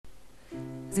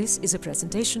This is a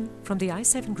presentation from the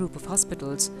Eye7 group of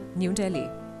hospitals, New Delhi.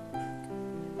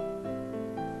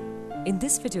 In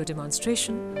this video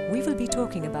demonstration, we will be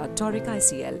talking about toric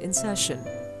ICL insertion.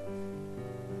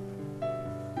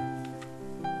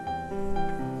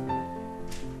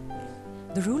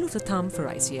 The rule of the thumb for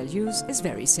ICL use is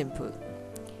very simple.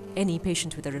 Any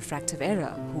patient with a refractive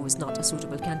error who is not a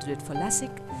suitable candidate for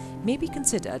Lasik may be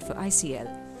considered for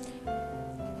ICL.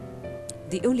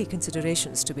 The only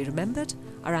considerations to be remembered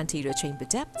are anterior chamber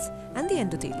depth and the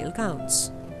endothelial counts.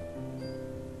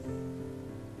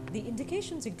 The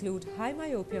indications include high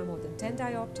myopia more than 10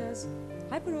 diopters,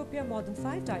 hyperopia more than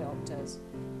 5 diopters,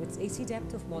 with AC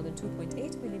depth of more than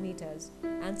 2.8 mm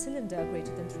and cylinder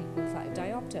greater than 3.5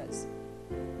 diopters.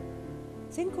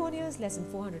 Thin corneas less than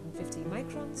 450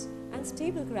 microns and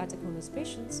stable keratoconus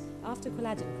patients after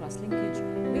collagen cross-linkage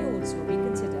may also be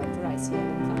considered for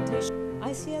ICL implantation.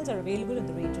 ICLs are available in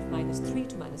the range of -3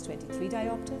 to -23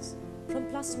 diopters, from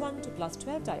 +1 to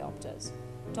 +12 diopters.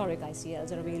 Toric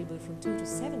ICLs are available from 2 to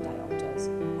 7 diopters,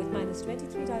 with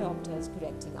 -23 diopters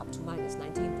correcting up to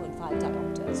 -19.5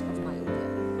 diopters of myopia.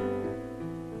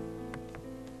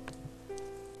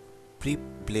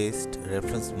 Pre-placed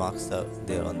reference marks are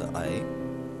there on the eye,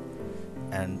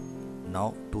 and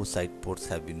now two side ports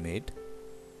have been made.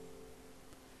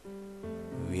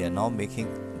 We are now making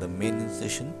the main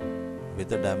incision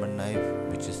with a diamond knife,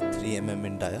 which is 3 mm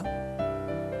in dia.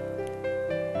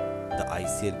 The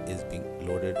ICL is being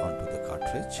loaded onto the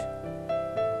cartridge,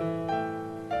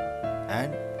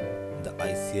 and the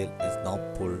ICL is now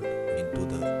pulled into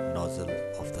the nozzle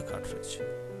of the cartridge.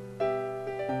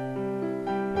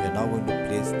 We are now going to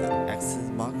place the axis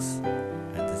marks,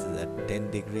 and this is at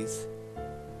 10 degrees,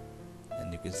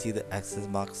 and you can see the axis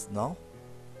marks now.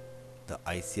 The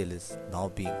ICL is now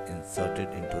being inserted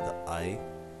into the eye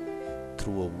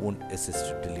through a wound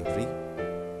assisted delivery.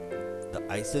 The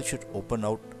ICL should open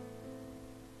out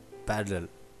parallel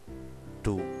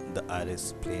to the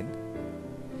iris plane,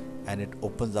 and it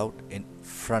opens out in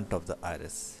front of the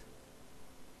iris.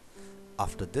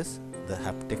 After this, the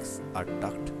haptics are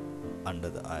tucked under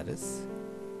the iris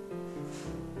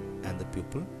and the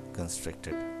pupil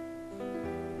constricted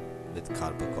with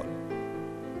carbachol.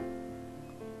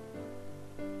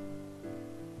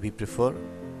 We prefer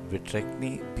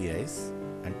vitrectomy PIs,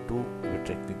 and 2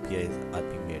 vitrectomy PIs are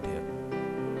being made here.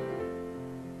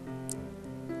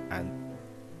 And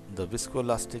the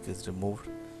viscoelastic is removed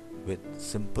with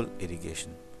simple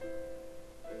irrigation.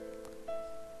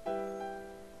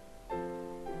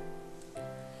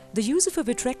 The use of a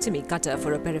vitrectomy cutter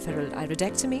for a peripheral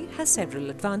iridectomy has several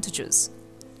advantages.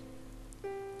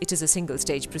 It is a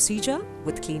single-stage procedure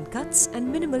with clean cuts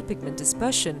and minimal pigment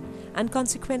dispersion, and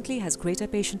consequently has greater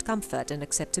patient comfort and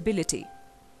acceptability.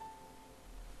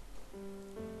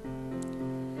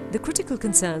 The critical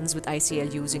concerns with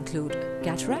ICL use include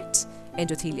cataract,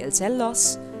 endothelial cell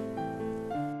loss,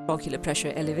 ocular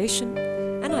pressure elevation,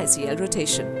 and ICL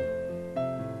rotation.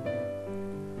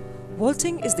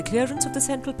 Vaulting is the clearance of the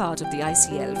central part of the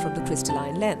ICL from the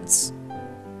crystalline lens.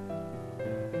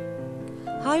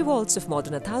 High vaults of more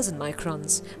than 1000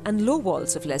 microns and low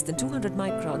vaults of less than 200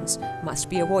 microns must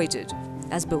be avoided,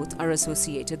 as both are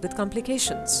associated with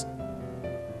complications.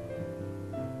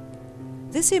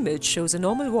 This image shows a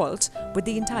normal vault with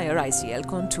the entire ICL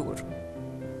contour.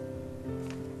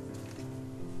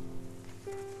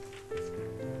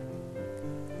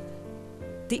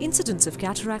 The incidence of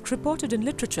cataract reported in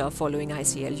literature following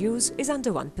ICL use is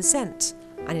under 1%,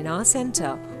 and in our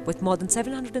centre, with more than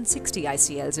 760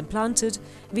 ICLs implanted,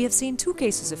 we have seen 2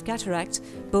 cases of cataract,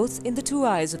 both in the 2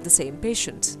 eyes of the same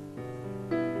patient.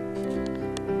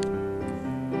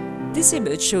 This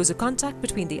image shows a contact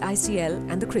between the ICL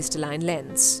and the crystalline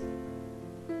lens.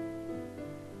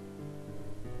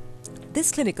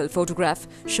 This clinical photograph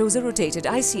shows a rotated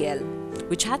ICL,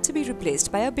 which had to be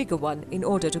replaced by a bigger one in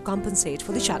order to compensate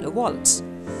for the shallow vaults.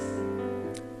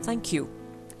 Thank you.